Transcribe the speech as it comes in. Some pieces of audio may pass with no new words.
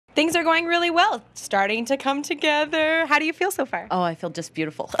Things are going really well, starting to come together. How do you feel so far? Oh, I feel just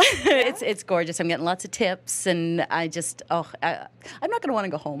beautiful. It's gorgeous. I'm getting lots of tips, and I'm not going to want to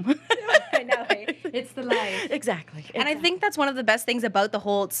go home. I know, right? It's the life. Exactly. And I think that's one of the best things about the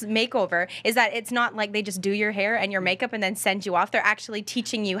Holtz Makeover is that it's not like they just do your hair and your makeup and then send you off. They're actually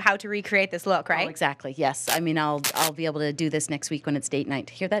teaching you how to recreate this look, right? Oh, exactly. Yes. I mean, I'll be able to do this next week when it's date night.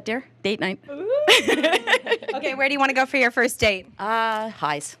 Hear that, dear? Date night. Okay, where do you want to go for your first date?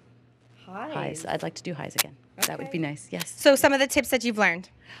 Highs. Highs. I'd like to do highs again. Okay. That would be nice. Yes. So some of the tips that you've learned.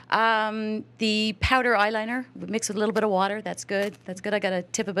 The powder eyeliner mixed with a little bit of water. That's good. I got a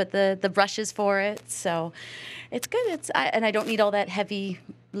tip about the brushes for it. So it's good. And I don't need all that heavy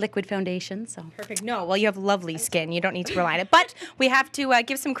liquid foundation. So perfect. No, well, you have lovely skin. You don't need to rely on it. But we have to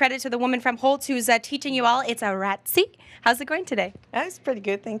give some credit to the woman from Holtz who's teaching you all. It's a Ratzi. How's it going today? It's pretty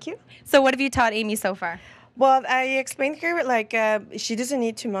good, thank you. So what have you taught Amy so far? Well, I explained to her, like, she doesn't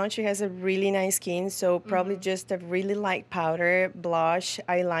need too much. She has a really nice skin, so probably just a really light powder, blush,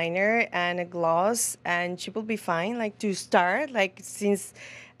 eyeliner, and a gloss, and she will be fine, like, to start, like, since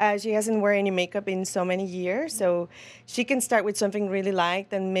she hasn't worn any makeup in so many years, so she can start with something really light,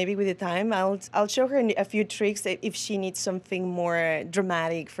 and maybe with the time, I'll show her a few tricks if she needs something more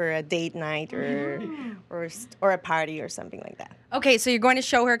dramatic for a date night or a party or something like that. Okay, so you're going to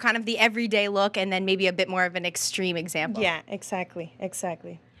show her kind of the everyday look and then maybe a bit more of an extreme example. Yeah, exactly.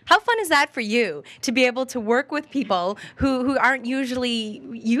 How fun is that for you to be able to work with people who aren't usually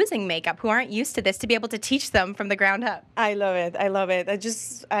using makeup, who aren't used to this, to be able to teach them from the ground up? I love it. I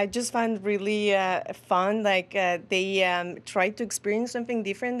just find really fun. Like they try to experience something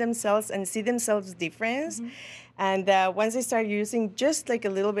different themselves and see themselves different. And once they start using just like a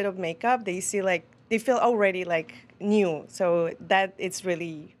little bit of makeup, they feel already like new. So that it's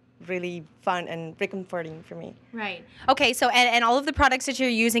really fun and comforting for me. Right. Okay, so and all of the products that you're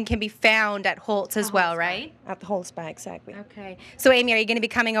using can be found at Holtz as well, right? At the Holtz Spa, exactly. Okay. So Amy, are you going to be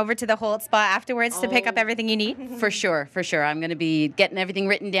coming over to the Holtz Spa afterwards to pick up everything you need? For sure. I'm going to be getting everything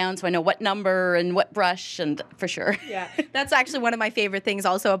written down so I know what number and what brush, and for sure. Yeah. That's actually one of my favorite things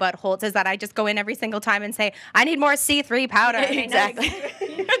also about Holtz is that I just go in every single time and say, I need more C3 powder. Exactly.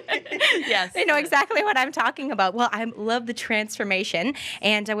 Yes. They know exactly what I'm talking about. Well, I love the transformation.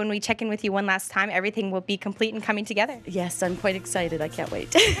 And when we check in with you one last time, everything will be complete and coming together. Yes, I'm quite excited. I can't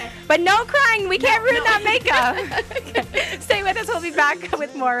wait. But no crying. We can't ruin that makeup. Okay. Stay with us. We'll be back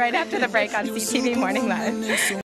with more right after the break on CTV Morning Live.